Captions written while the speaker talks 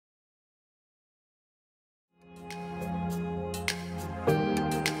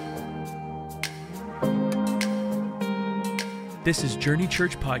This is Journey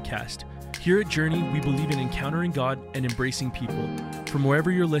Church Podcast. Here at Journey, we believe in encountering God and embracing people. From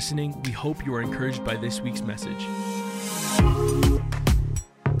wherever you're listening, we hope you are encouraged by this week's message.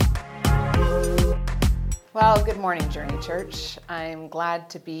 Well, good morning, Journey Church. I'm glad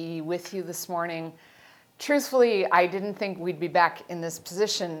to be with you this morning. Truthfully, I didn't think we'd be back in this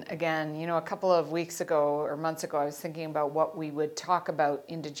position again. You know, a couple of weeks ago or months ago, I was thinking about what we would talk about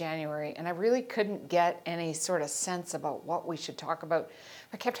into January, and I really couldn't get any sort of sense about what we should talk about.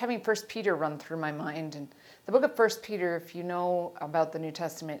 I kept having 1 Peter run through my mind, and the book of 1 Peter, if you know about the New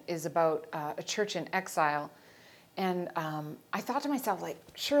Testament, is about a church in exile. And I thought to myself,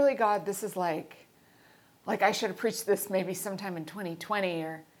 surely God, this is like I should have preached this maybe sometime in 2020,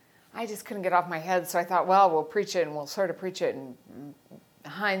 or I just couldn't get off my head. So I thought, well, we'll preach it and we'll sort of preach it in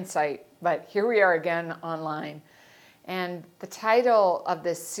hindsight. But here we are again online. And the title of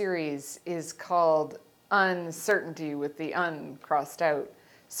this series is called Uncertainty, with the un crossed out.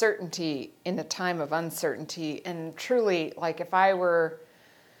 Certainty in a time of uncertainty. And truly, if I were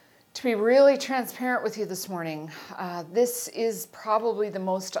to be really transparent with you this morning, this is probably the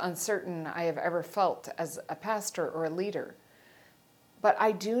most uncertain I have ever felt as a pastor or a leader. But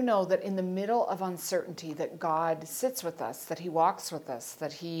I do know that in the middle of uncertainty that God sits with us, that He walks with us,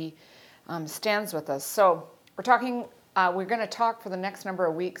 that He stands with us. So we're going to talk for the next number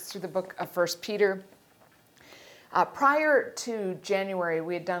of weeks through the book of 1 Peter. Prior to January,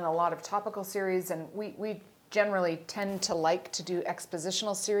 we had done a lot of topical series, and we generally tend to like to do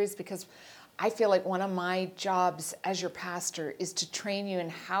expositional series because I feel like one of my jobs as your pastor is to train you in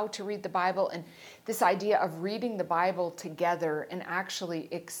how to read the Bible, and this idea of reading the Bible together and actually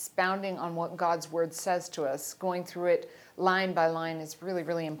expounding on what God's Word says to us, going through it line by line, is really,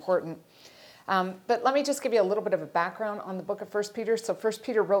 really important. But let me just give you a little bit of a background on the book of 1 Peter. So 1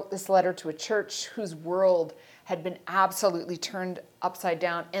 Peter wrote this letter to a church whose world had been absolutely turned upside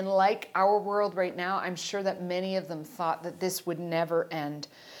down. And like our world right now, I'm sure that many of them thought that this would never end.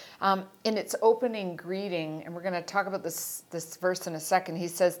 In its opening greeting, and we're going to talk about this verse in a second, he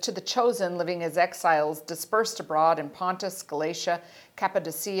says, "To the chosen living as exiles, dispersed abroad in Pontus, Galatia,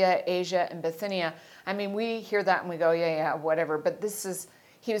 Cappadocia, Asia, and Bithynia." I mean, we hear that and we go, yeah, whatever. But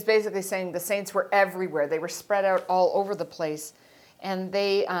he was basically saying the saints were everywhere. They were spread out all over the place. And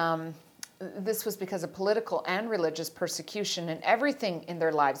this was because of political and religious persecution, and everything in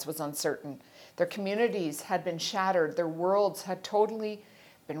their lives was uncertain. Their communities had been shattered. Their worlds had totally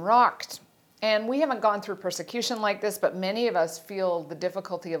been rocked. And we haven't gone through persecution like this, but many of us feel the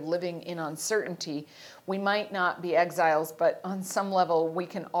difficulty of living in uncertainty. We might not be exiles, but on some level we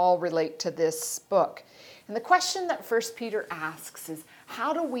can all relate to this book. And the question that 1 Peter asks is,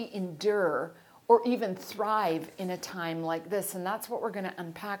 how do we endure or even thrive in a time like this? And that's what we're going to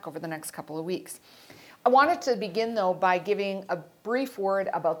unpack over the next couple of weeks. I wanted to begin, though, by giving a brief word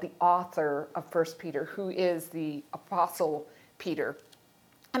about the author of 1 Peter, who is the Apostle Peter.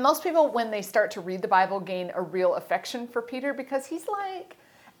 And most people, when they start to read the Bible, gain a real affection for Peter because he's like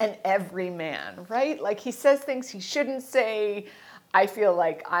an everyman, right? Like, he says things he shouldn't say. I feel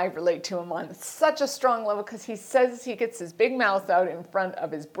like I relate to him on such a strong level because he says he gets his big mouth out in front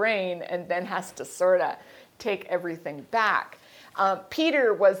of his brain and then has to sort of take everything back.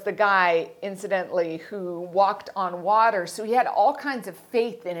 Peter was the guy, incidentally, who walked on water, so he had all kinds of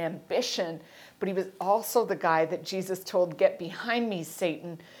faith and ambition, but he was also the guy that Jesus told, "Get behind me,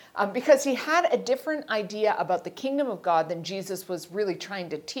 Satan," because he had a different idea about the kingdom of God than Jesus was really trying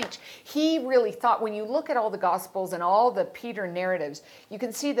to teach. He really thought, when you look at all the Gospels and all the Peter narratives, you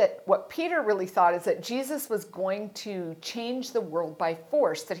can see that what Peter really thought is that Jesus was going to change the world by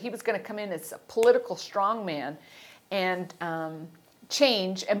force, that he was going to come in as a political strongman and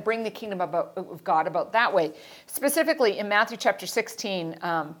change and bring the kingdom of God about that way. Specifically in Matthew chapter 16,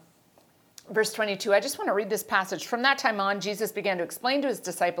 verse 22, I just want to read this passage. "From that time on, Jesus began to explain to his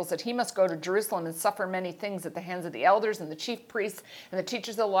disciples that he must go to Jerusalem and suffer many things at the hands of the elders and the chief priests and the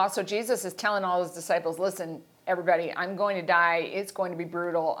teachers of the law." So Jesus is telling all his disciples, listen, everybody, I'm going to die. It's going to be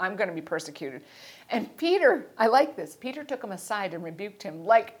brutal. I'm going to be persecuted. And Peter, I like this. Peter took him aside and rebuked him.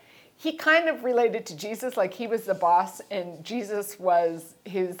 He kind of related to Jesus, like he was the boss and Jesus was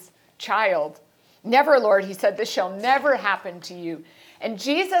his child. "Never, Lord," he said, "this shall never happen to you." And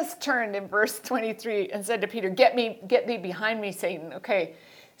Jesus turned in verse 23 and said to Peter, "Get thee behind me, Satan." Okay,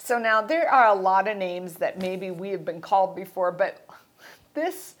 so now there are a lot of names that maybe we have been called before, but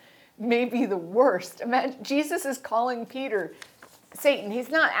this may be the worst. Imagine Jesus is calling Peter Satan. He's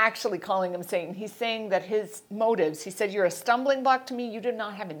not actually calling him Satan. He's saying that his motives, he said, you're a stumbling block to me. You did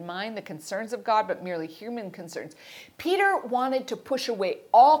not have in mind the concerns of God, but merely human concerns. Peter wanted to push away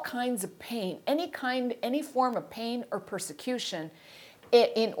all kinds of pain, any form of pain or persecution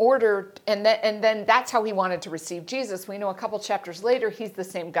in order, and then that's how he wanted to receive Jesus. We know a couple chapters later, he's the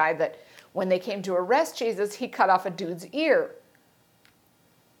same guy that when they came to arrest Jesus, he cut off a dude's ear.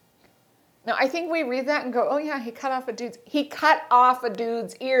 Now, I think we read that and go, oh yeah, he cut off a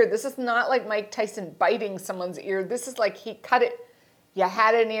dude's ear. This is not like Mike Tyson biting someone's ear. This is like he cut it. You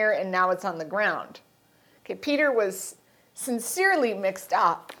had an ear and now it's on the ground. Okay, Peter was sincerely mixed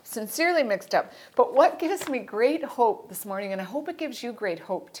up. But what gives me great hope this morning, and I hope it gives you great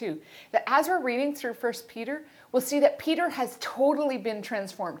hope too, that as we're reading through 1 Peter, we'll see that Peter has totally been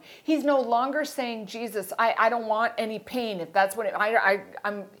transformed. He's no longer saying, Jesus, I don't want any pain. If that's what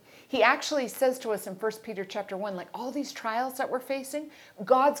he actually says to us in 1 Peter chapter 1, like all these trials that we're facing,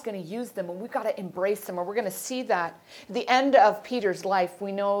 God's going to use them and we've got to embrace them, and we're going to see that. At the end of Peter's life,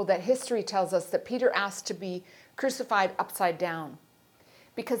 we know that history tells us that Peter asked to be crucified upside down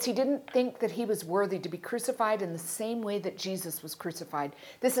because he didn't think that he was worthy to be crucified in the same way that Jesus was crucified.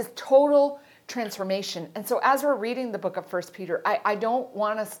 This is total transformation. And so as we're reading the book of 1 Peter, I don't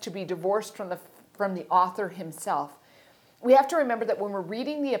want us to be divorced from the author himself. We have to remember that when we're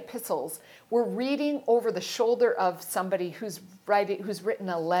reading the epistles, we're reading over the shoulder of somebody who's written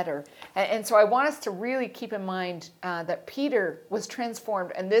a letter. And so I want us to really keep in mind that Peter was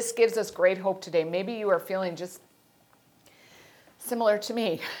transformed, and this gives us great hope today. Maybe you are feeling just similar to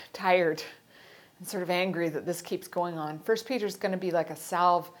me, tired and sort of angry that this keeps going on. 1 Peter is going to be like a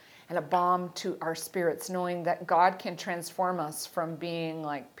salve and a balm to our spirits, knowing that God can transform us from being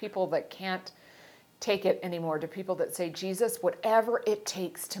like people that can't take it anymore to people that say, Jesus, whatever it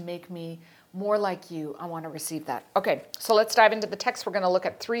takes to make me more like you, I want to receive that. Okay, so let's dive into the text. We're going to look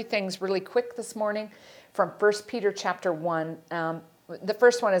at three things really quick this morning from 1 Peter chapter 1. The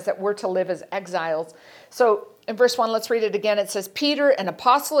first one is that we're to live as exiles. So in verse 1, let's read it again. It says, Peter, an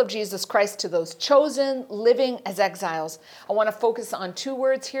apostle of Jesus Christ, to those chosen, living as exiles. I want to focus on two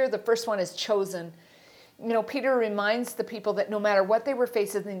words here. The first one is chosen. You know, Peter reminds the people that no matter what they were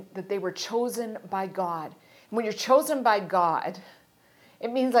facing, that they were chosen by God. And when you're chosen by God,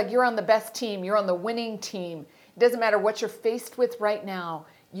 it means like you're on the best team, you're on the winning team. It doesn't matter what you're faced with right now,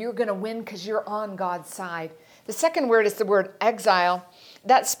 you're going to win because you're on God's side. The second word is the word exile.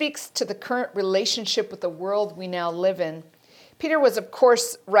 That speaks to the current relationship with the world we now live in. Peter was, of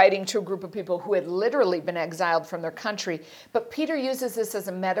course, writing to a group of people who had literally been exiled from their country, but Peter uses this as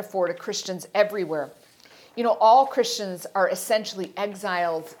a metaphor to Christians everywhere. You know, all Christians are essentially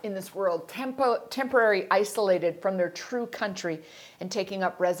exiles in this world, temporary isolated from their true country and taking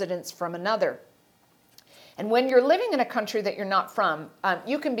up residence from another. And when you're living in a country that you're not from,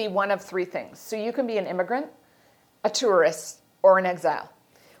 you can be one of three things. So you can be an immigrant, a tourist, or an exile.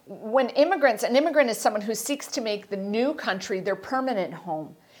 An immigrant is someone who seeks to make the new country their permanent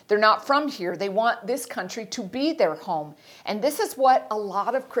home. They're not from here. They want this country to be their home. And this is what a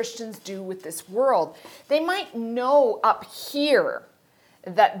lot of Christians do with this world. They might know up here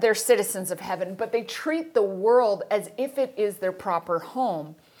that they're citizens of heaven, but they treat the world as if it is their proper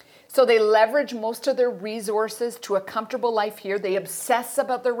home. So they leverage most of their resources to a comfortable life here. They obsess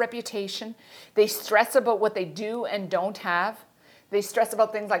about their reputation. They stress about what they do and don't have. They stress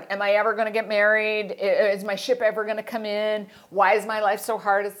about things like, am I ever going to get married? Is my ship ever going to come in? Why is my life so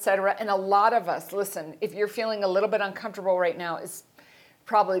hard, etc.? And a lot of us, listen, if you're feeling a little bit uncomfortable right now, it's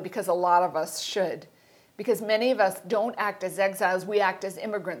probably because a lot of us should. Because many of us don't act as exiles, we act as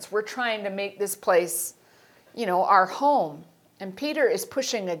immigrants. We're trying to make this place, you know, our home. And Peter is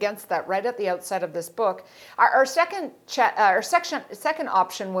pushing against that right at the outset of this book. Our second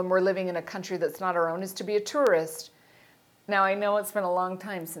option when we're living in a country that's not our own is to be a tourist. Now, I know it's been a long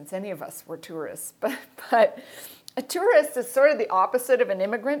time since any of us were tourists, but a tourist is sort of the opposite of an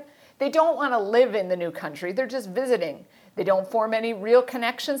immigrant. They don't want to live in the new country. They're just visiting. They don't form any real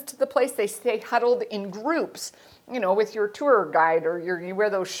connections to the place. They stay huddled in groups, you know, with your tour guide, or you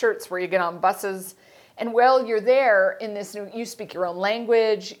wear those shirts where you get on buses. And while you're there in this new, you speak your own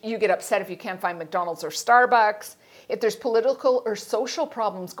language. You get upset if you can't find McDonald's or Starbucks. If there's political or social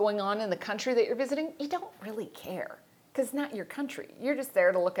problems going on in the country that you're visiting, you don't really care. Because it's not your country. You're just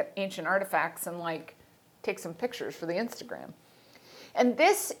there to look at ancient artifacts and like take some pictures for the Instagram. And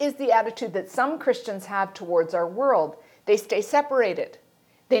this is the attitude that some Christians have towards our world. They stay separated.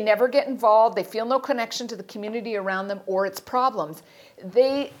 They never get involved. They feel no connection to the community around them or its problems.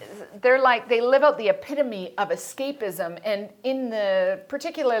 They live out the epitome of escapism. And in the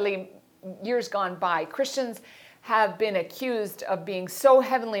particularly years gone by, Christians have been accused of being so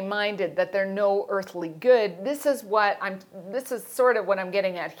heavenly minded that they're no earthly good. This is sort of what I'm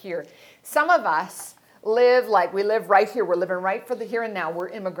getting at here. Some of us live like we live right here. We're living right for the here and now. We're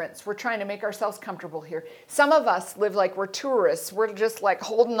immigrants. We're trying to make ourselves comfortable here. Some of us live like we're tourists. We're just like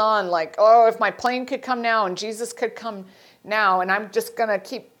holding on like, oh, if my plane could come now and Jesus could come now, and I'm just going to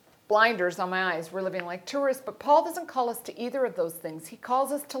keep blinders on my eyes. We're living like tourists. But Paul doesn't call us to either of those things. He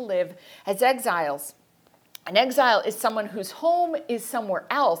calls us to live as exiles. An exile is someone whose home is somewhere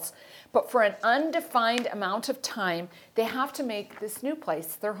else, but for an undefined amount of time, they have to make this new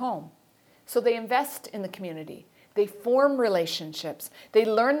place their home. So they invest in the community. They form relationships. They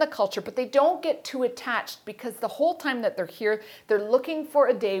learn the culture, but they don't get too attached because the whole time that they're here, they're looking for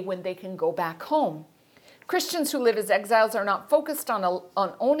a day when they can go back home. Christians who live as exiles are not focused on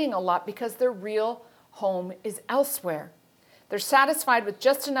owning a lot because their real home is elsewhere. They're satisfied with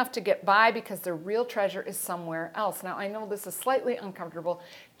just enough to get by because their real treasure is somewhere else. Now, I know this is slightly uncomfortable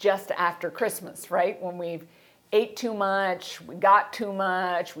just after Christmas, right? When we've ate too much, we got too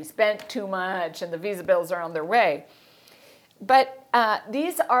much, we spent too much, and the visa bills are on their way. But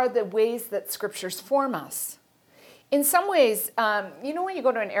these are the ways that scriptures form us. In some ways, when you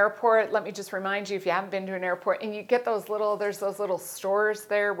go to an airport, let me just remind you, if you haven't been to an airport, and you get there's those little stores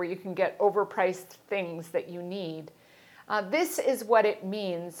there where you can get overpriced things that you need. This is what it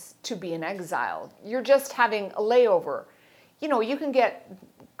means to be an exile. You're just having a layover. You can get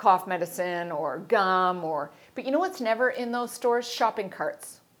cough medicine or gum but you know what's never in those stores? Shopping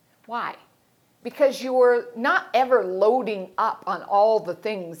carts. Why? Because you're not ever loading up on all the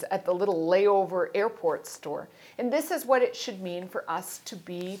things at the little layover airport store. And this is what it should mean for us to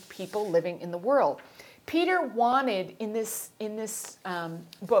be people living in the world. Peter wanted in this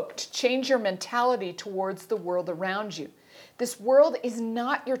book to change your mentality towards the world around you. This world is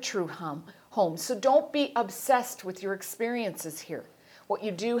not your true home, so don't be obsessed with your experiences here, what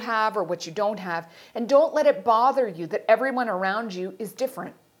you do have or what you don't have, and don't let it bother you that everyone around you is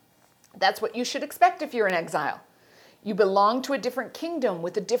different. That's what you should expect if you're in exile. You belong to a different kingdom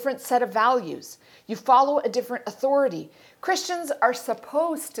with a different set of values. You follow a different authority. Christians are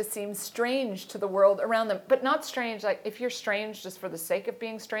supposed to seem strange to the world around them, but not strange like if you're strange just for the sake of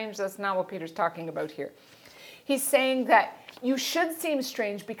being strange. That's not what Peter's talking about here. He's saying that you should seem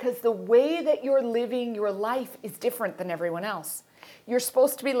strange because the way that you're living your life is different than everyone else. You're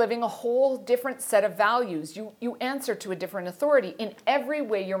supposed to be living a whole different set of values. You answer to a different authority. In every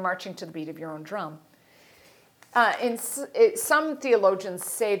way, you're marching to the beat of your own drum. Some theologians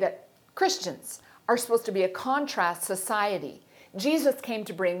say that Christians are supposed to be a contrast society. Jesus came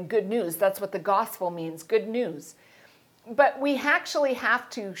to bring good news. That's what the gospel means, good news. But we actually have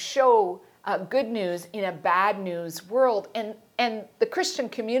to show good news in a bad news world. And the Christian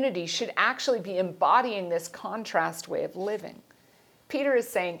community should actually be embodying this contrast way of living. Peter is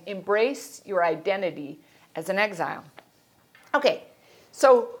saying, embrace your identity as an exile. Okay,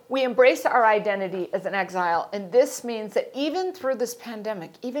 so we embrace our identity as an exile, and this means that even through this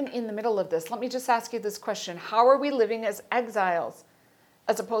pandemic, even in the middle of this, let me just ask you this question. How are we living as exiles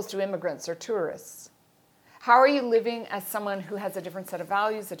as opposed to immigrants or tourists? How are you living as someone who has a different set of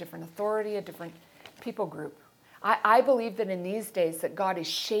values, a different authority, a different people group? I believe that in these days that God is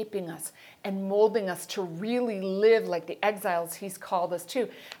shaping us and molding us to really live like the exiles he's called us to. And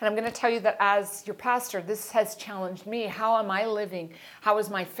I'm going to tell you that as your pastor, this has challenged me. How am I living? How is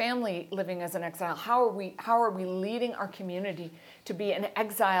my family living as an exile? How are we leading our community to be an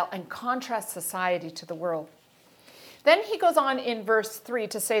exile and contrast society to the world? Then he goes on in verse 3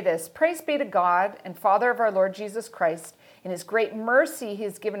 to say this, praise be to God and Father of our Lord Jesus Christ. In his great mercy, he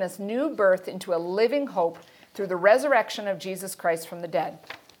has given us new birth into a living hope through the resurrection of Jesus Christ from the dead.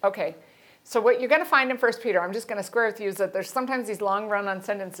 Okay, so what you're going to find in 1 Peter, I'm just going to square with you, is that there's sometimes these long run-on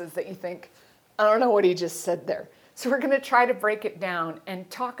sentences that you think, I don't know what he just said there. So we're going to try to break it down and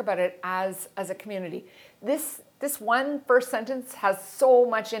talk about it as a community. This one first sentence has so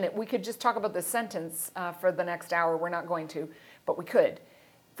much in it. We could just talk about this sentence for the next hour. We're not going to, but we could.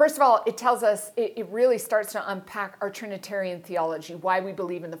 First of all, it tells us, it really starts to unpack our Trinitarian theology, why we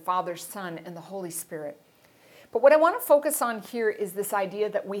believe in the Father, Son, and the Holy Spirit. But what I want to focus on here is this idea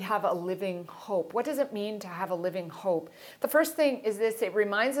that we have a living hope. What does it mean to have a living hope? The first thing is this, it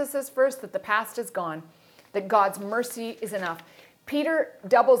reminds us this verse that the past is gone, that God's mercy is enough. Peter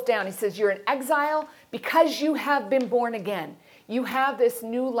doubles down. He says, you're in exile because you have been born again. You have this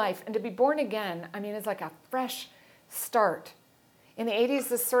new life. And to be born again, I mean, it's like a fresh start. In the 80s,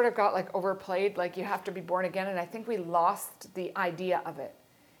 this sort of got like overplayed, like you have to be born again. And I think we lost the idea of it.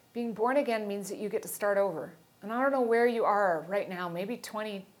 Being born again means that you get to start over. And I don't know where you are right now. Maybe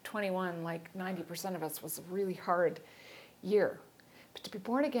 2021, like 90% of us, was a really hard year. But to be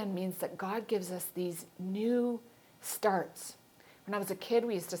born again means that God gives us these new starts. When I was a kid,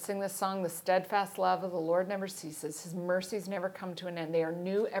 we used to sing this song, "The steadfast love of the Lord never ceases. His mercies never come to an end. They are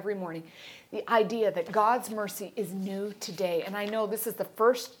new every morning." The idea that God's mercy is new today. And I know this is the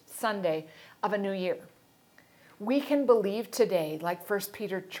first Sunday of a new year. We can believe today, like 1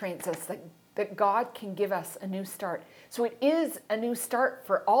 Peter trains us, that God can give us a new start. So it is a new start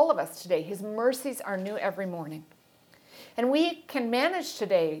for all of us today. His mercies are new every morning. And we can manage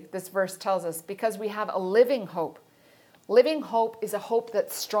today, this verse tells us, because we have a living hope. Living hope is a hope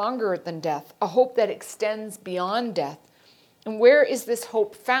that's stronger than death, a hope that extends beyond death. And where is this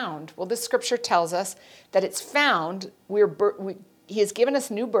hope found? Well, this scripture tells us that it's found, He has given us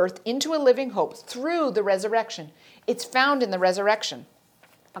new birth into a living hope through the resurrection. It's found in the resurrection.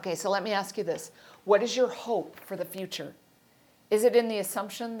 Okay, so let me ask you this. What is your hope for the future? Is it in the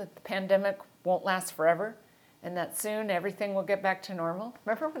assumption that the pandemic won't last forever and that soon everything will get back to normal?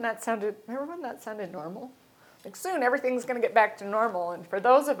 Remember when that sounded normal? Like soon everything's going to get back to normal. And for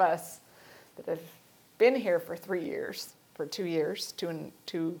those of us that have been here for 2 years,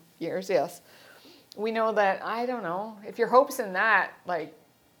 yes, we know that, I don't know, if your hope's in that, like,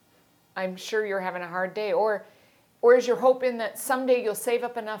 I'm sure you're having a hard day. Or is your hope in that someday you'll save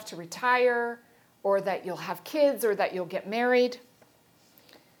up enough to retire, or that you'll have kids, or that you'll get married?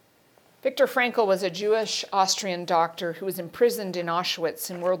 Viktor Frankl was a Jewish Austrian doctor who was imprisoned in Auschwitz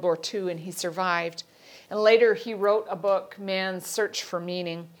in World War II, and he survived. And later he wrote a book, Man's Search for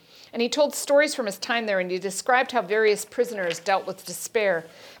Meaning. And he told stories from his time there, and he described how various prisoners dealt with despair.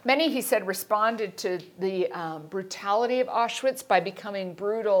 Many, he said, responded to the brutality of Auschwitz by becoming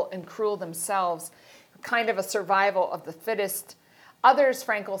brutal and cruel themselves, kind of a survival of the fittest. Others,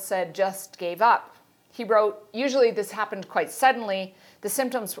 Frankl said, just gave up. He wrote, usually this happened quite suddenly, the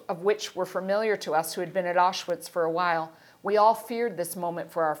symptoms of which were familiar to us who had been at Auschwitz for a while. We all feared this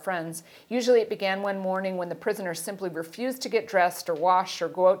moment for our friends. Usually it began one morning when the prisoners simply refused to get dressed or wash or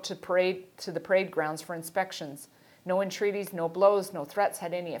go out to the parade grounds for inspections. No entreaties, no blows, no threats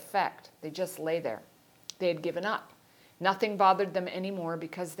had any effect. They just lay there. They had given up. Nothing bothered them anymore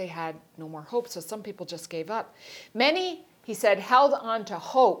because they had no more hope. So some people just gave up. Many, he said, held on to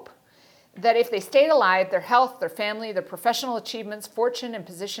hope that if they stayed alive, their health, their family, their professional achievements, fortune, and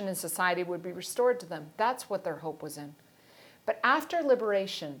position in society would be restored to them. That's what their hope was in. But after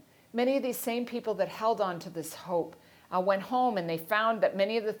liberation, many of these same people that held on to this hope went home, and they found that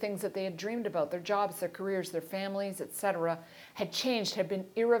many of the things that they had dreamed about, their jobs, their careers, their families, etc., had changed, had been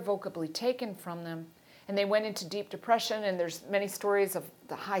irrevocably taken from them. And they went into deep depression, and there's many stories of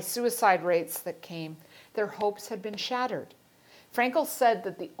the high suicide rates that came. Their hopes had been shattered. Frankl said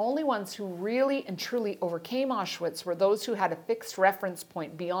that the only ones who really and truly overcame Auschwitz were those who had a fixed reference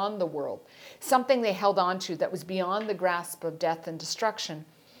point beyond the world, something they held on to that was beyond the grasp of death and destruction.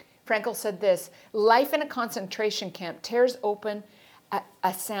 Frankl said this, life in a concentration camp tears open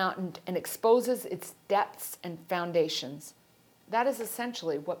a sound and exposes its depths and foundations. That is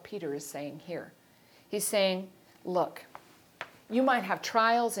essentially what Peter is saying here. He's saying, look, you might have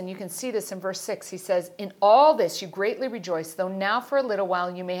trials, and you can see this in verse 6. He says, in all this you greatly rejoice, though now for a little while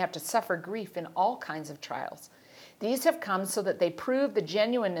you may have to suffer grief in all kinds of trials. These have come so that they prove the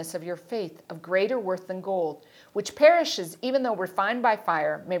genuineness of your faith, of greater worth than gold, which perishes even though refined by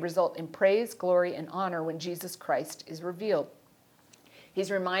fire, may result in praise, glory, and honor when Jesus Christ is revealed.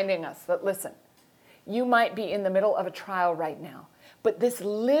 He's reminding us that, listen, you might be in the middle of a trial right now, but this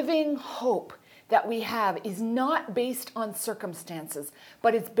living hope that we have is not based on circumstances,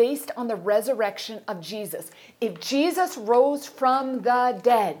 but it's based on the resurrection of Jesus. If Jesus rose from the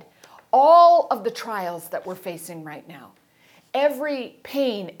dead, all of the trials that we're facing right now, every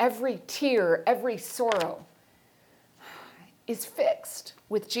pain, every tear, every sorrow is fixed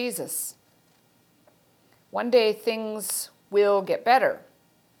with Jesus. One day things will get better.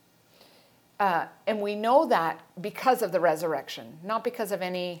 And we know that because of the resurrection, not because of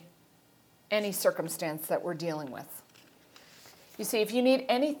any circumstance that we're dealing with. You see, if you need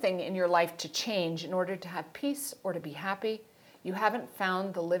anything in your life to change in order to have peace or to be happy, you haven't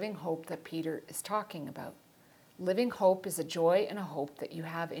found the living hope that Peter is talking about. Living hope is a joy and a hope that you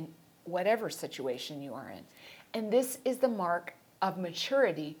have in whatever situation you are in. And this is the mark of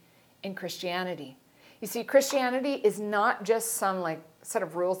maturity in Christianity. You see, Christianity is not just some set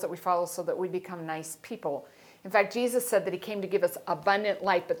of rules that we follow so that we become nice people. In fact, Jesus said that he came to give us abundant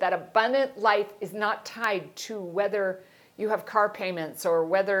life, but that abundant life is not tied to whether you have car payments or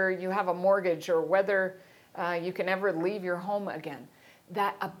whether you have a mortgage or whether you can ever leave your home again.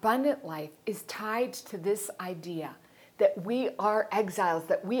 that abundant life is tied to this idea that we are exiles,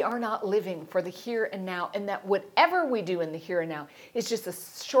 that we are not living for the here and now, and that whatever we do in the here and now is just a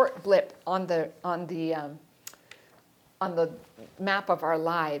short blip on the map of our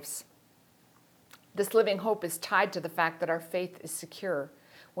lives. This living hope is tied to the fact that our faith is secure.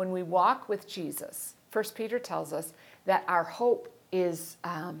 When we walk with Jesus, 1 Peter tells us that our hope is,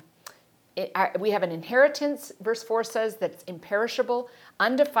 we have an inheritance, verse 4 says, that's imperishable,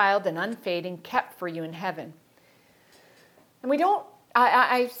 undefiled, and unfading, kept for you in heaven. And we don't,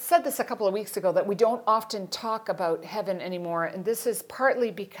 I said this a couple of weeks ago, that we don't often talk about heaven anymore, and this is partly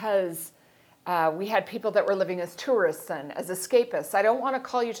because we had people that were living as tourists and as escapists. I don't want to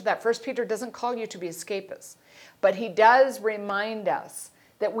call you to that. 1 Peter doesn't call you to be escapists, but he does remind us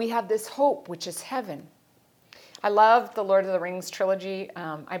that we have this hope, which is heaven. I love the Lord of the Rings trilogy.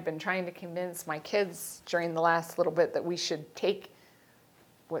 I've been trying to convince my kids during the last little bit that we should take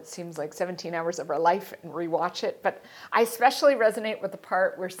what seems like 17 hours of our life and rewatch it. But I especially resonate with the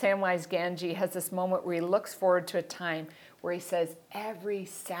part where Samwise Gamgee has this moment where he looks forward to a time where he says, every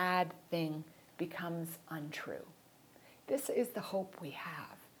sad thing becomes untrue. This is the hope we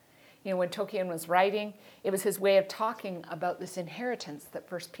have. You know, when Tolkien was writing, it was his way of talking about this inheritance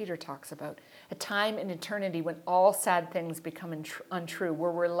that 1 Peter talks about. A time in eternity when all sad things become untrue, where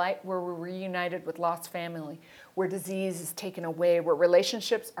we're reunited with lost family, where disease is taken away, where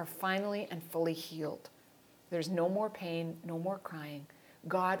relationships are finally and fully healed. There's no more pain, no more crying.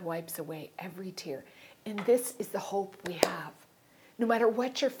 God wipes away every tear. And this is the hope we have. No matter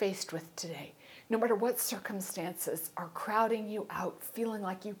what you're faced with today, no matter what circumstances are crowding you out, feeling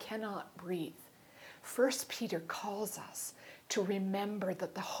like you cannot breathe, 1 Peter calls us to remember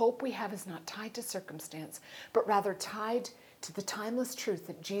that the hope we have is not tied to circumstance, but rather tied to the timeless truth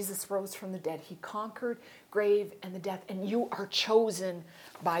that Jesus rose from the dead. He conquered grave and the death, and you are chosen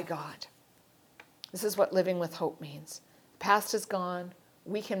by God. This is what living with hope means. The past is gone.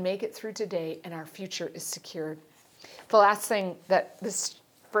 We can make it through today, and our future is secured. The last thing that this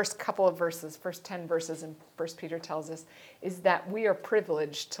first couple of verses, first 10 verses in 1 Peter tells us, is that we are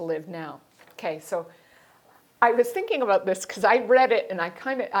privileged to live now. Okay, so I was thinking about this because I read it and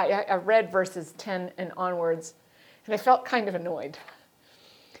I read verses 10 and onwards, and I felt kind of annoyed.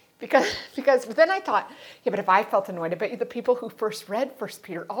 Because then I thought, yeah, but if I felt annoyed, I bet you the people who first read 1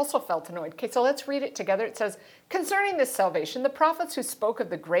 Peter also felt annoyed. Okay, so let's read it together. It says, concerning this salvation, the prophets who spoke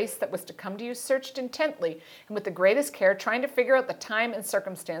of the grace that was to come to you searched intently and with the greatest care, trying to figure out the time and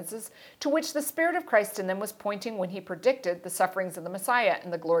circumstances to which the Spirit of Christ in them was pointing when he predicted the sufferings of the Messiah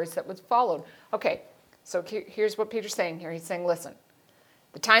and the glories that was followed. Okay, so here's what Peter's saying here. He's saying, listen,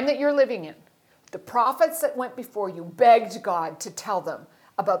 the time that you're living in, the prophets that went before you begged God to tell them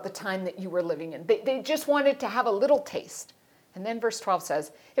about the time that you were living in. They just wanted to have a little taste. And then verse 12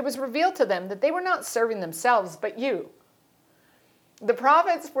 says, it was revealed to them that they were not serving themselves, but you. The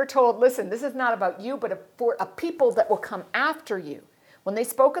prophets were told, listen, this is not about you, but for a people that will come after you. When they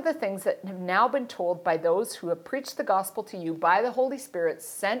spoke of the things that have now been told by those who have preached the gospel to you by the Holy Spirit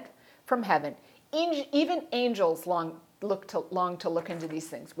sent from heaven, even angels long to look into these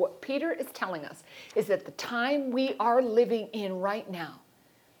things. What Peter is telling us is that the time we are living in right now,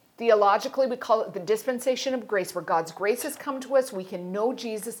 theologically, we call it the dispensation of grace, where God's grace has come to us. We can know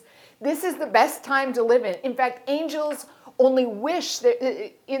Jesus. This is the best time to live in. In fact, angels only wish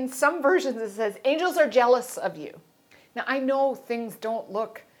that, in some versions it says, angels are jealous of you. Now, I know things don't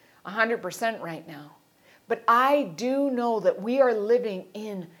look 100% right now, but I do know that we are living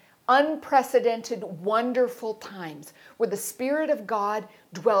in unprecedented, wonderful times where the Spirit of God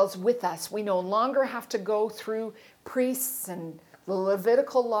dwells with us. We no longer have to go through priests and the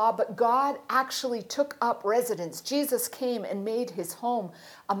Levitical law, but God actually took up residence. Jesus came and made his home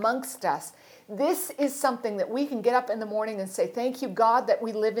amongst us. This is something that we can get up in the morning and say, thank you, God, that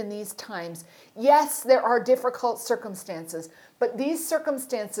we live in these times. Yes, there are difficult circumstances, but these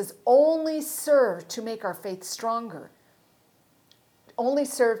circumstances only serve to make our faith stronger, only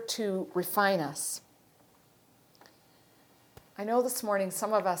serve to refine us. I know this morning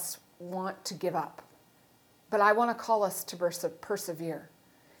some of us want to give up, but I want to call us to persevere.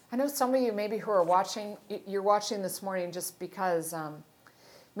 I know some of you maybe who are watching, you're watching this morning just because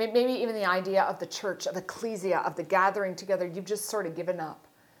maybe even the idea of the church, of ecclesia, of the gathering together, you've just sort of given up.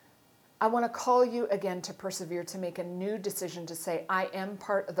 I want to call you again to persevere, to make a new decision to say, I am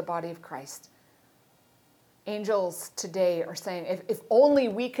part of the body of Christ. Angels today are saying, if only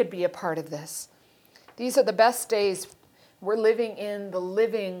we could be a part of this. These are the best days. We're living in the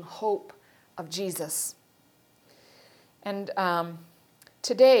living hope of Jesus. And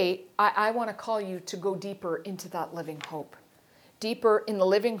today, I want to call you to go deeper into that living hope. deeper in the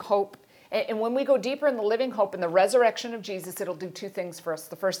living hope. And when we go deeper in the living hope and the resurrection of Jesus, it'll do two things for us.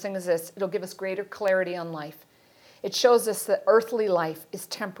 The first thing is this: it'll give us greater clarity on life. It shows us that earthly life is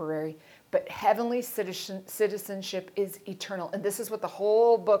temporary, but heavenly citizenship is eternal. And this is what the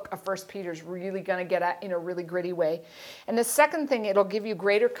whole book of 1 Peter is really going to get at in a really gritty way. And the second thing, it'll give you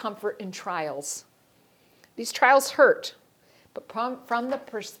greater comfort in trials. These trials hurt, but from the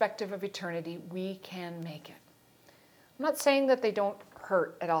perspective of eternity, we can make it. I'm not saying that they don't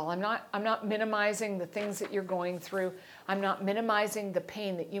hurt at all. I'm not minimizing the things that you're going through. I'm not minimizing the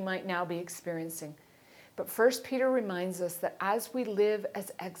pain that you might now be experiencing. But 1 Peter reminds us that as we live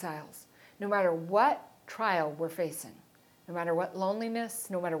as exiles, no matter what trial we're facing, no matter what loneliness,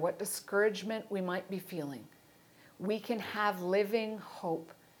 no matter what discouragement we might be feeling, we can have living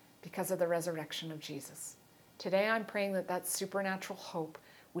hope because of the resurrection of Jesus. Today I'm praying that that supernatural hope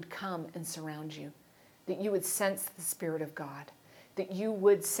would come and surround you, that you would sense the Spirit of God, that you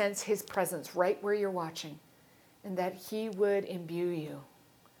would sense His presence right where you're watching, and that He would imbue you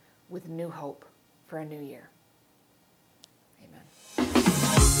with new hope for a new year. Amen.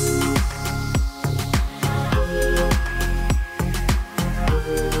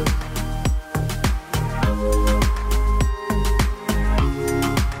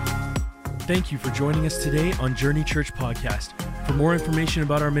 Thank you for joining us today on Journey Church Podcast. For more information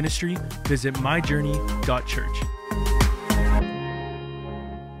about our ministry, visit myjourney.church.